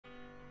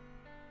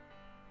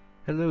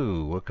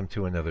Hello, welcome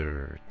to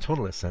another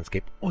Tonalist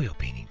Landscape oil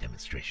painting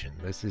demonstration.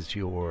 This is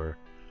your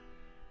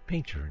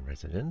painter in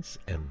residence,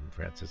 M.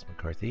 Francis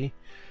McCarthy,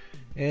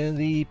 and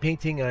the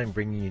painting I'm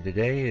bringing you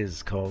today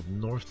is called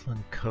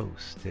Northland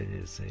Coast. It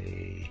is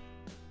a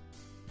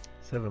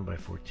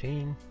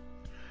 7x14.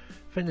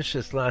 Finished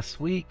this last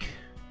week.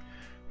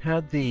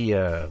 Had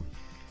the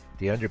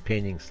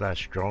underpainting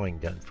slash drawing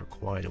done for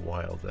quite a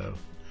while though,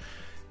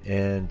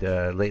 and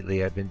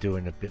lately I've been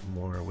doing a bit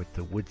more with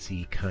the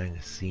woodsy kind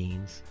of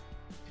scenes.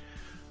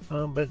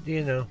 But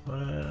you know,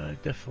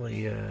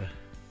 definitely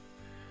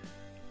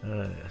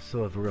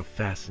still have a real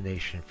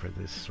fascination for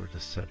this sort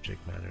of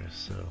subject matter.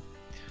 So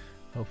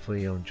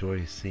hopefully you'll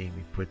enjoy seeing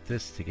me put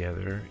this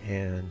together,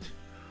 and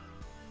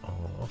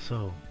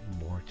also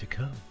more to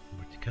come.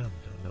 More to come.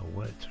 Don't know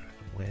what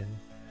or when,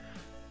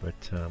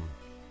 but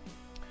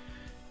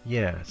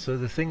yeah. So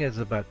the thing is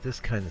about this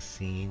kind of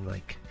scene,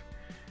 like,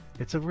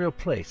 it's a real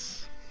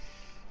place.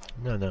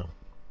 No.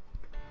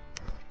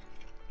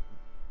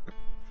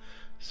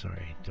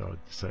 Sorry, dog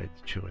decided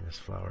to chew in his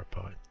flower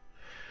pot.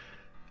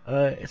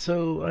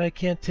 So I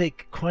can't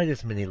take quite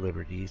as many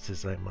liberties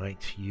as I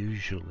might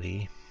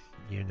usually,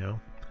 you know.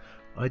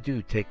 I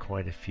do take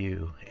quite a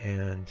few,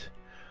 and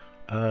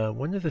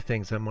one of the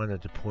things I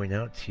wanted to point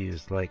out to you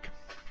is, like,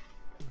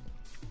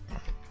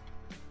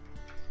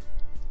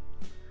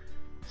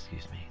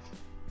 excuse me,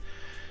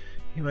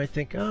 you might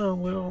think, oh,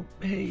 well,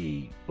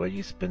 hey, why do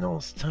you spend all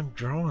this time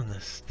drawing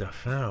this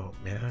stuff out,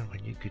 man,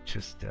 when you could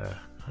just, I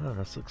don't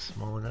know, this looks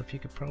small enough, you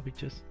could probably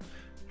just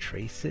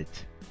trace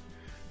it,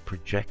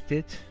 project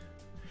it.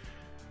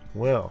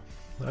 Well,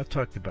 I've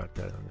talked about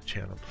that on the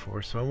channel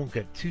before, so I won't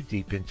get too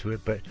deep into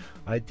it, but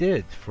I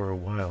did for a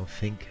while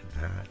think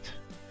that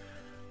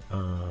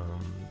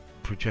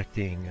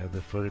projecting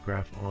the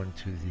photograph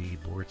onto the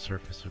board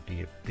surface would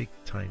be a big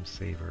time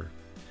saver.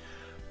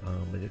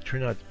 And it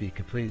turned out to be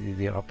completely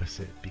the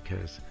opposite,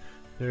 because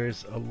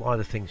there's a lot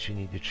of things you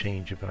need to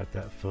change about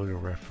that photo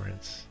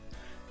reference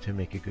to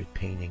make a good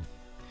painting.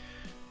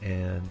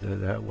 And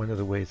that one of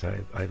the ways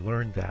I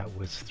learned that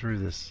was through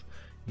this,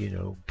 you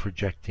know,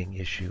 projecting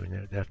issue.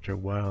 And after a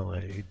while,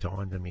 it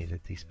dawned on me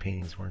that these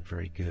paintings weren't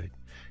very good,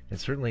 and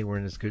certainly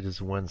weren't as good as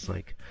the ones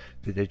like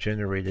that I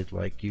generated,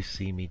 like you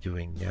see me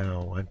doing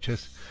now.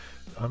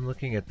 I'm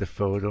looking at the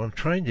photo. I'm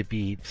trying to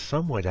be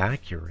somewhat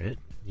accurate.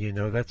 You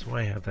know, that's why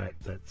I have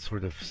that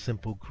sort of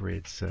simple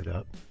grid set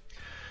up.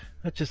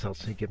 That just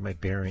helps me get my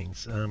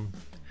bearings.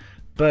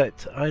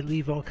 But I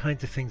leave all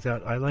kinds of things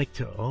out. I like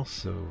to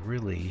also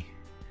really,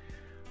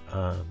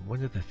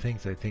 one of the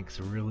things I think is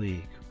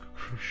really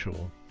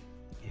crucial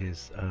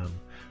is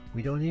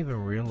we don't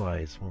even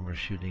realize when we're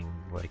shooting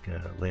like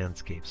a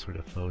landscape sort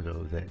of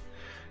photo that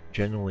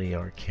generally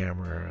our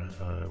camera,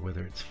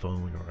 whether it's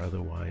phone or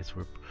otherwise,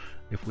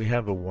 if we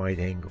have a wide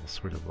angle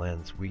sort of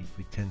lens, we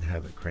tend to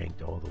have it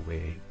cranked all the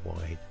way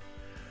wide.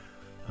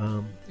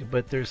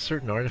 But there's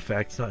certain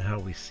artifacts, not how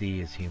we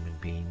see as human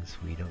beings.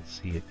 We don't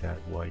see it that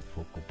wide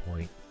focal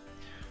point.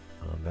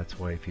 That's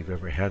why if you've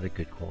ever had a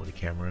good quality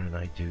camera, and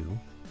I do,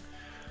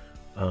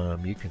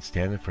 you can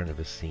stand in front of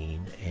a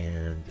scene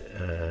and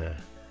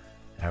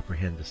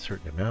apprehend a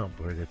certain amount,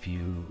 but if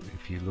you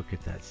look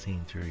at that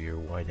scene through your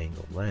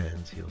wide-angle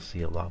lens, you'll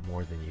see a lot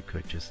more than you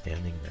could just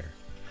standing there.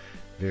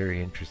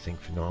 Very interesting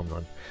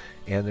phenomenon,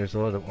 and there's a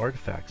lot of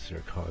artifacts that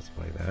are caused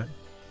by that.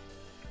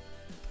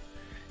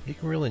 You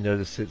can really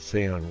notice it,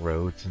 say, on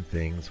roads and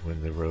things,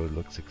 when the road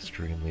looks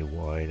extremely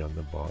wide on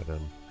the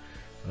bottom.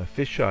 A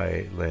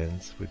fisheye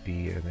lens would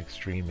be an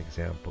extreme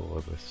example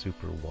of a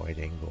super wide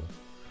angle.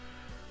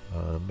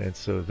 And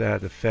so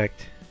that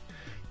effect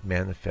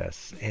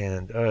manifests,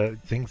 and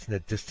things in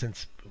the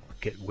distance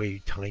get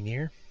way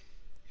tinier.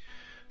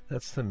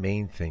 That's the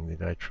main thing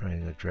that I try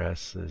and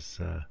address,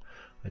 is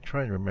I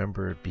try and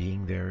remember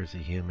being there as a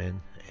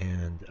human,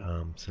 and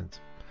since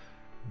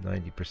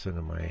 90%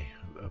 of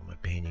my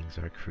paintings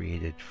are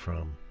created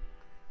from,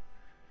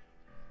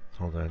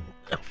 hold on,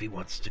 Alfie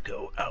wants to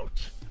go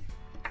out.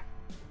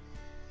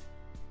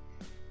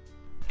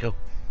 Go.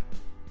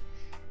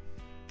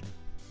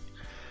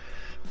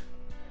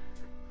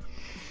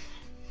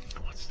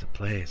 To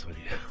play is what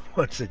he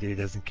wants to do. He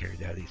doesn't care.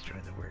 Daddy's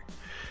trying to work.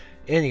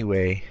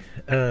 Anyway,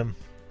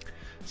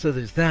 so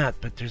there's that,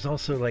 but there's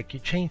also, like, you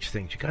change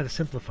things. You got to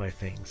simplify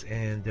things,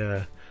 and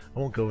I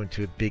won't go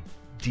into a big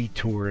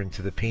detour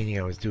into the painting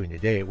I was doing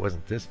today. It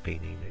wasn't this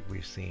painting that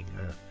we're seeing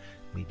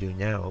me do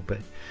now, but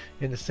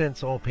in a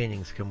sense, all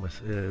paintings come with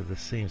the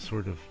same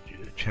sort of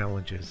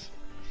challenges.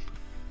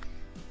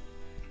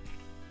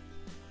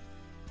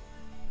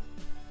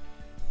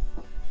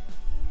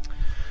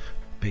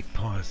 Big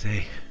pause,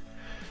 eh?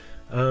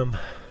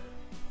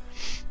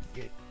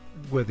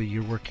 Whether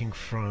you're working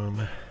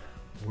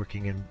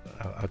in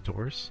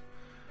outdoors,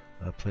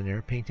 plein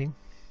air painting,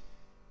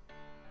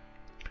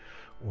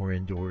 or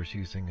indoors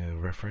using a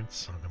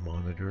reference on a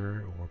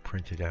monitor or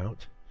printed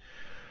out,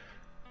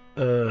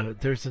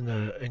 there's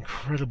an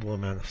incredible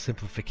amount of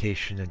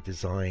simplification and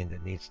design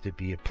that needs to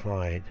be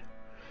applied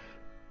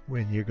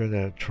when you're going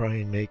to try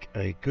and make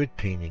a good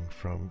painting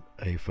from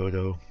a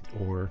photo,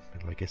 or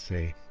like I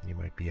say, you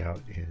might be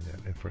out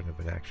in front of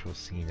an actual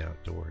scene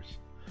outdoors.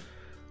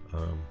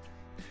 Um,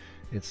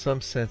 in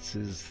some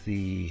senses,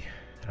 the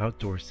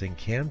outdoors thing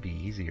can be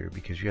easier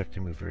because you have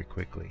to move very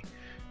quickly.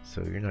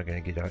 So you're not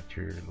going to get out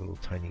your little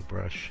tiny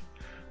brush.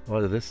 A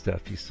lot of this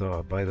stuff you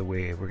saw, by the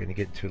way, we're going to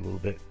get into a little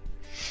bit,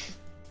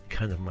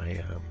 kind of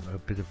my a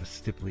bit of a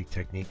stipply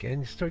technique,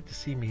 and you start to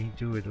see me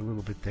do it a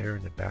little bit there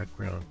in the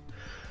background,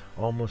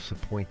 almost a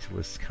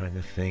pointless kind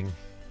of thing.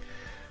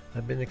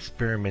 I've been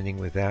experimenting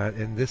with that,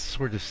 and this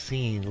sort of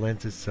scene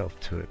lends itself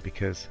to it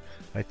because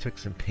I took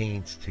some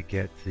pains to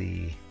get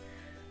the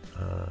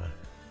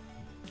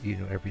you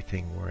know,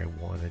 everything where I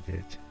wanted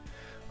it,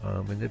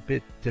 and a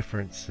bit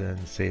different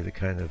than, say, the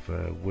kind of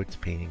woods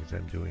paintings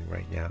I'm doing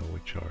right now,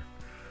 which are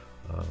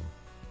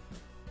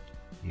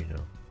you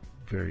know,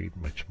 very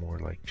much more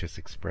like just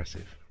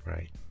expressive,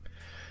 right?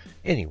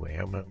 Anyway,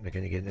 I'm not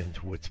going to get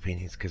into woods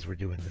paintings because we're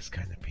doing this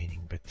kind of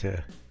painting, but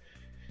there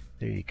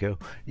you go.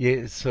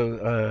 Yeah,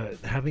 so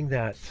having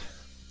that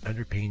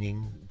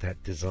underpainting,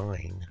 that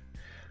design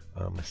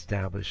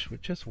established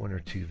with just one or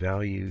two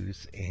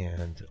values,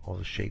 and all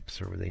the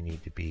shapes are where they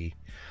need to be.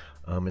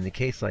 In a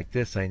case like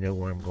this, I know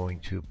where I'm going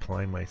to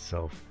apply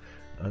myself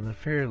on a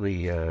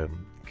fairly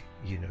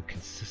you know,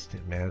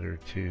 consistent manner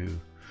to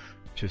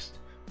just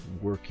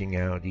working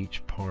out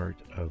each part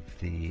of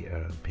the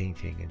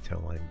painting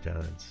until I'm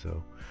done.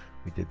 So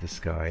we did the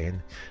sky,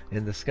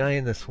 and the sky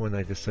in this one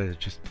I decided to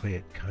just play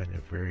it kind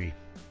of very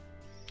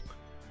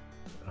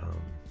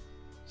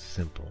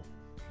simple,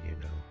 you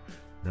know,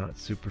 not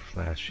super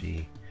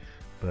flashy,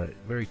 but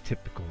very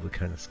typical of the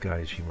kind of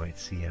skies you might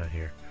see out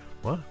here.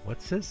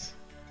 What's this?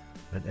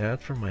 An ad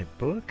for my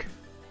book?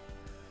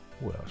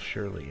 Well,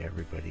 surely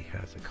everybody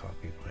has a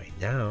copy by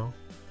now.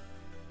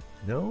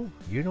 No?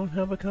 You don't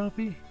have a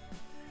copy?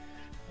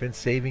 Been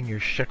saving your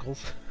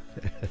shekels?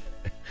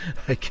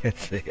 I can't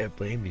say I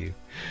blame you.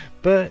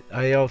 But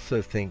I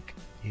also think,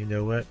 you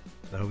know what?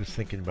 I was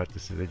thinking about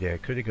this the other day. I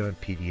could have gone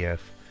PDF.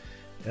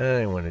 I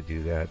didn't want to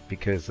do that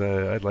because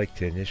I'd like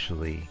to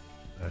initially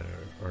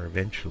or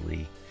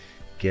eventually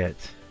get,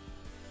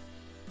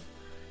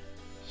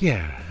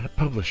 yeah, a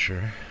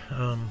publisher.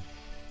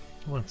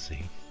 Let's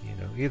see. You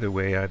know, either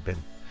way, I've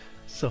been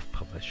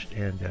self-published,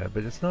 and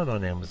but it's not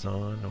on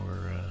Amazon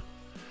or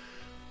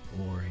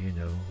you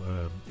know,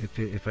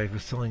 if I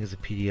was selling as a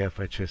PDF,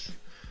 I just,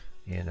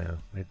 you know,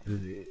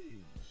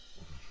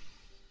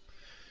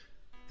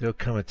 there'll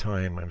come a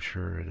time, I'm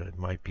sure, that it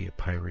might be a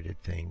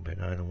pirated thing,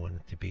 but I don't want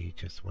it to be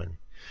just when,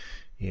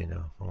 you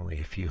know, only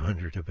a few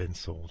hundred have been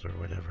sold or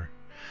whatever.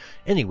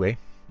 Anyway,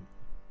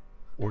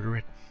 order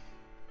it.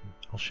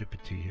 I'll ship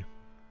it to you.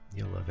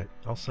 You'll love it.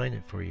 I'll sign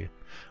it for you.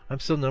 I'm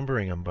still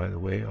numbering them, by the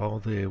way. All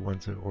the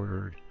ones that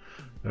ordered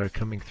that are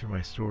coming through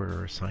my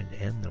store are signed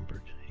and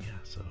numbered. Yeah,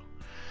 so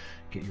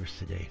get yours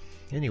today.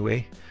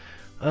 Anyway,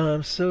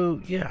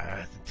 so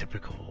yeah, the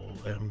typical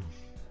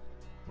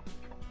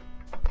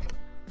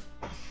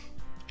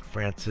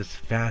Francis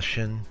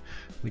fashion.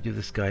 We do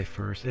the sky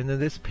first, and then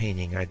this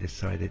painting I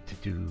decided to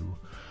do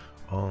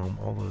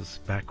all those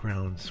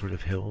background sort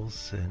of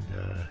hills, and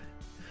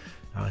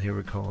out here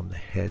we call them the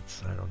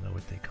heads. I don't know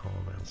what they call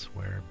them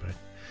elsewhere, but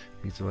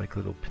these are like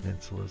little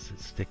peninsulas that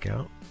stick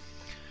out.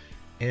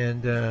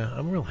 And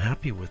I'm real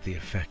happy with the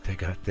effect I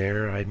got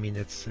there. I mean,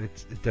 it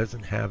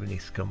doesn't have any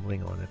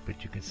scumbling on it,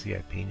 but you can see I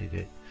painted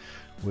it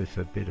with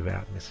a bit of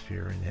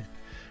atmosphere in it.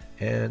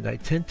 And I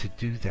tend to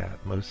do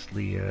that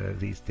mostly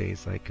these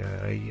days. Like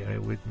I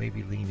would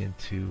maybe lean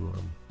into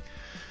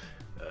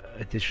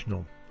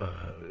additional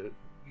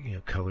you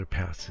know, color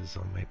passes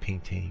on my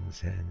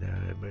paintings,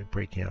 and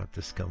breaking out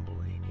the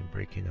scumbling and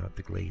breaking out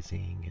the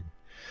glazing. And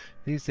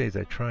these days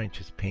I try and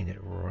just paint it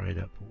right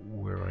up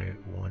where I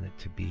want it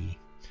to be.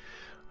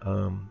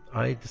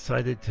 I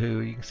decided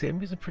to, you can see I'm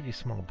using a pretty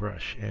small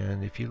brush,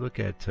 and if you look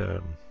at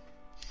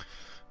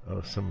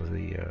some of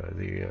the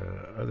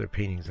other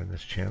paintings on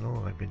this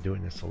channel, I've been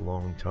doing this a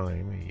long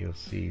time, and you'll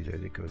see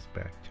that it goes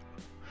back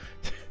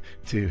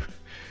to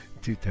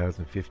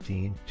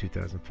 2015,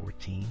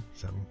 2014,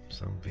 some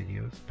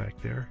videos back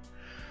there.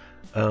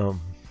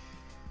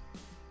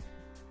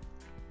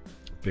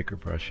 Bigger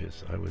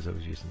brushes. I was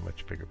always using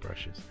much bigger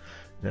brushes.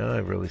 Now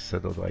I've really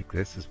settled like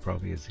this is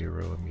probably a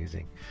 0 I'm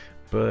using.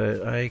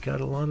 But I got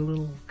a lot of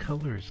little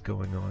colors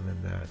going on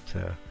in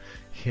that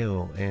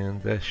hill,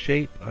 and the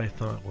shape I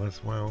thought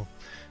was, well,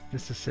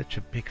 this is such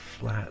a big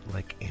flat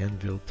like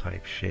anvil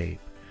type shape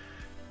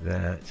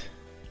that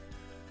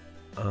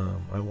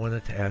I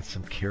wanted to add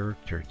some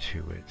character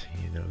to it,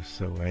 you know,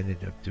 so I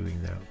ended up doing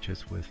that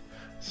just with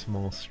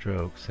small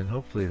strokes, and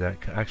hopefully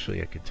that,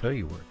 actually I can tell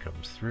you where it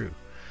comes through.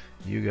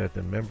 You got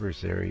the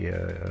members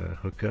area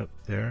hookup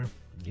there,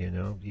 you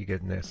know, you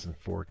get this in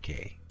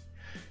 4K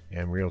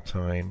and real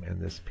time,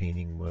 and this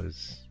painting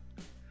was,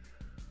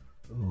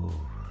 oh,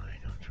 I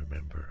don't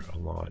remember, a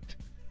lot.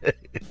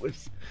 It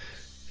was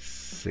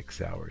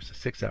 6 hours.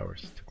 6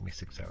 hours. It took me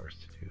 6 hours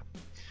to do.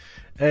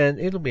 And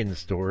it'll be in the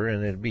store,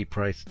 and it'll be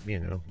priced, you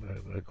know,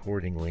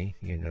 accordingly,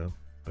 you know.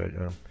 But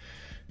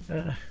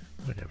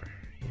whatever.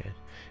 Yeah,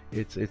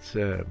 it's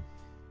a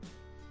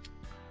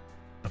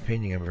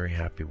painting I'm very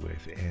happy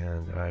with,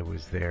 and I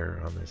was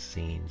there on this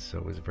scene, so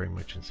I was very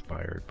much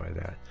inspired by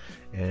that.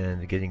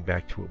 And getting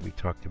back to what we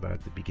talked about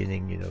at the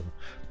beginning, you know,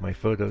 my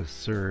photo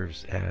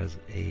serves as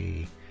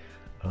a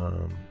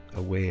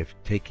way of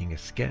taking a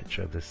sketch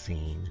of the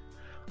scene.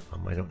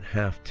 I don't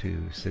have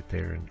to sit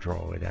there and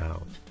draw it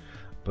out,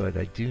 but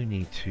I do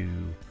need to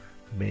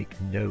make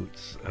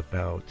notes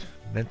about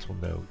mental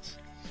notes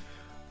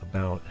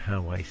about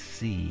how I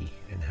see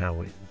and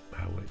how it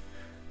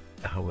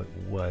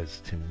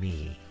was to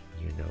me,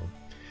 you know.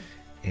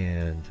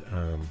 And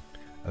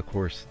of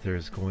course,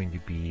 there's going to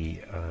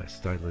be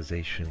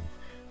stylization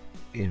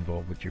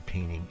involved with your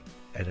painting.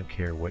 I don't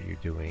care what you're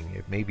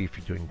doing. Maybe if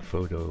you're doing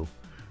photo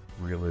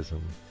realism,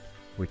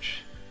 which,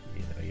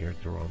 you know, you're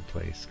at the wrong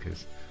place,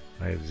 because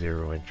I have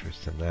zero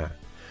interest in that.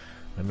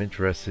 I'm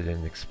interested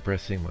in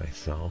expressing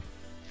myself,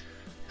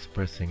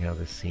 expressing how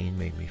the scene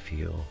made me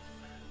feel,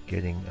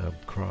 getting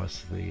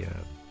across the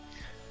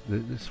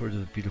sort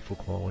of beautiful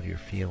quality or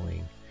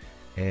feeling.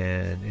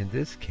 And in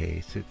this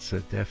case, it's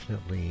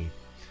definitely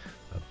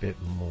a bit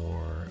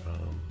more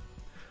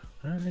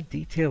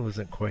detail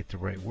isn't quite the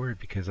right word,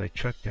 because I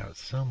chucked out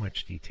so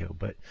much detail,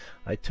 but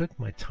I took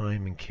my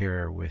time and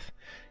care with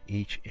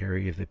each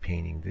area of the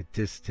painting, the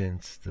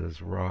distance,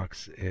 those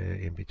rocks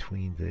in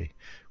between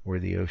where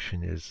the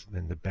ocean is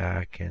in the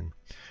back and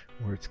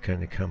where it's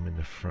kind of come in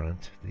the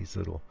front.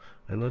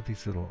 I love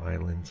these little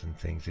islands and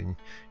things, and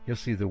you'll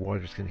see the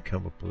water's going to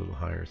come up a little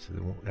higher, so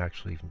there won't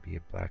actually even be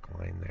a black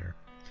line there.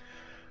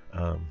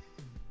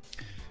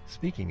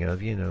 Speaking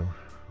of, you know,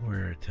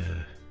 we're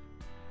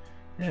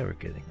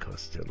getting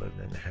close to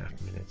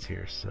 11.5 minutes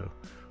here, so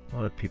a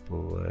lot of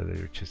people that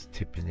are just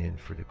tipping in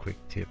for the quick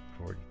tip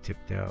already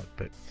tipped out.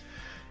 But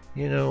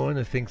you know, one of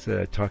the things that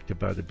I talked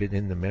about a bit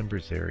in the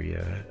members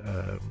area,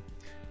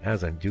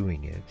 as I'm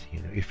doing it,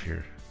 you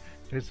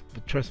know,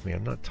 trust me,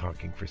 I'm not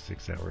talking for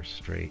 6 hours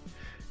straight.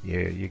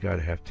 Yeah, you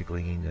gotta have to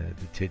glean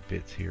the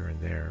tidbits here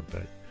and there,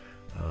 but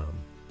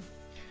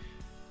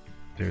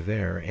they're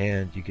there,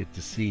 and you get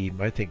to see.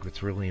 I think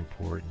what's really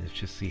important is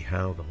just see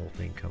how the whole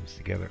thing comes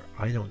together.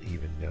 I don't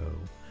even know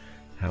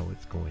how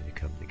it's going to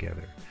come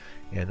together,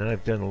 and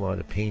I've done a lot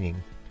of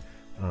painting,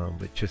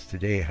 but just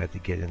today I had to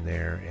get in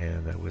there,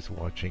 and I was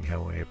watching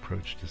how I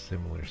approached a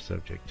similar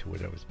subject to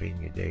what I was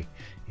painting a day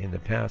in the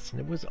past,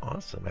 and it was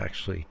awesome,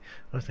 actually.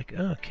 I was like,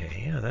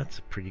 okay, yeah, that's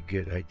a pretty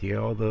good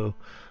idea, although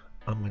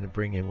I'm going to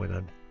bring in what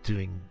I'm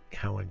doing,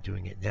 how I'm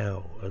doing it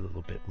now, a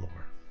little bit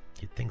more.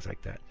 Things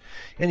like that.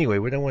 Anyway,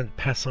 what I want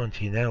to pass on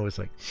to you now is,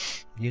 like,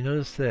 you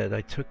notice that I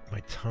took my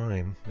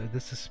time.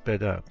 This is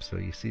sped up, so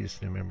you see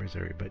this in the members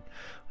area, but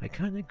I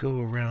kind of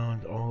go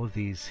around all of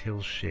these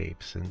hill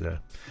shapes in the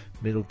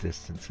middle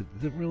distance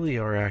that really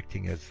are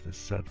acting as the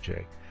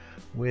subject,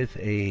 with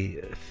a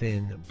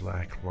thin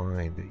black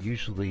line that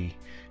usually,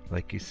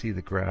 like you see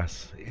the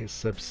grass, it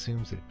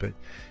subsumes it, but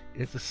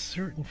it's a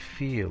certain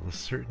feel, a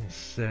certain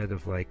set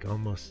of, like,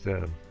 almost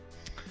a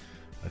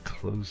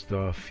closed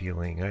off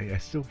feeling. I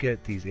still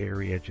get these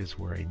airy edges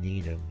where I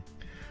need them,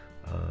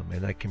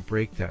 and I can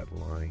break that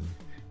line,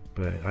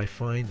 but I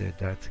find that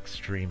that's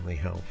extremely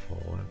helpful.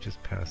 I'm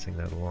just passing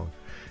that along.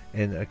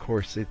 And of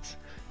course it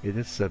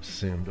is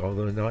subsumed,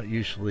 although not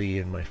usually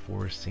in my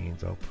forest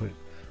scenes. I'll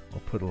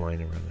put a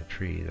line around the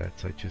tree.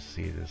 I just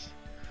see it as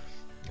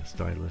a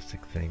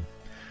stylistic thing.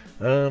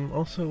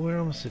 Also, we're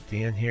almost at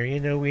the end here.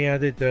 You know, we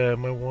added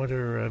my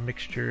water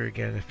mixture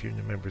again. If you're in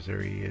the members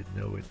area, you'd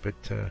know it,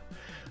 but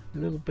a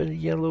little bit of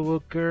yellow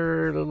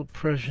ochre, a little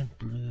Prussian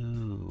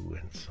blue,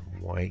 and some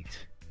white.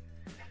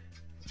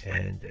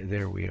 And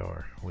there we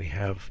are. We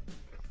have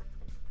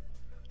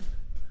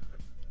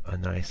a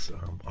nice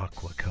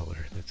aqua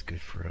color that's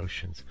good for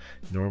oceans.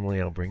 Normally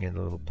I'll bring in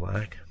a little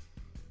black,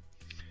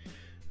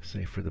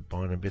 say for the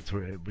bottom bits,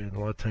 a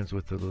lot of times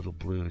with a little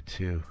blue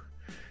too.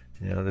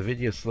 Now the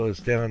video slows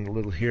down a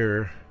little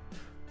here,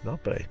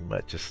 not by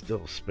much, it's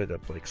still sped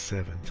up like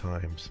 7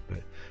 times,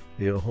 but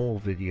the whole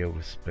video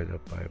was sped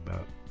up by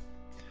about,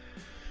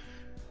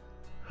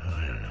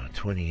 I don't know,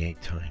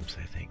 28 times,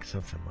 I think,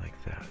 something like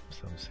that,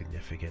 something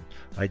significant.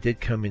 I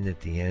did come in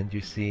at the end, you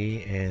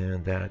see,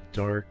 and that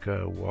dark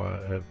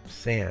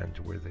sand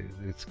where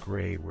it's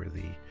gray, where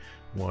the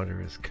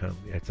water is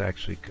it's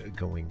actually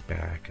going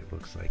back, it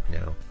looks like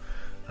now.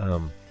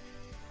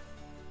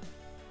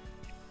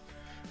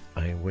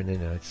 I went in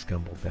and I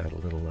scumbled that a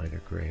little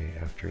lighter gray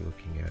after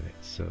looking at it,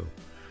 so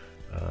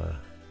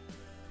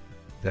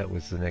that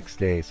was the next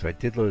day. So I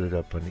did load it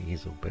up on the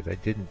easel, but I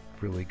didn't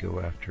really go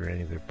after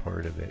any other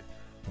part of it.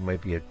 It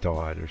might be a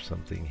dot or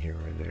something here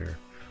or there.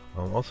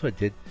 Also, it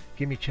did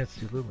give me a chance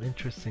to do a little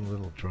interesting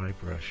little dry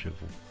brush of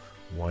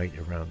white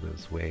around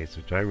those waves,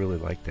 which I really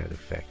like that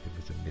effect.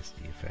 It was a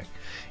misty effect.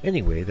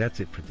 Anyway, that's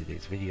it for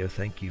today's video.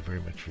 Thank you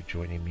very much for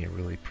joining me. I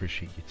really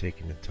appreciate you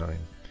taking the time.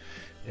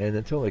 And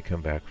until I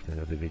come back with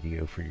another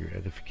video for your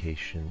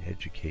edification,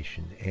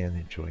 education, and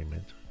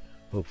enjoyment,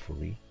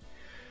 hopefully,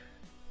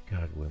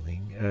 God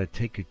willing.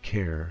 Take good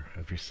care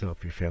of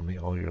yourself, your family,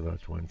 all your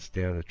loved ones.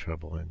 Stay out of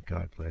trouble, and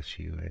God bless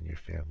you and your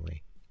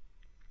family.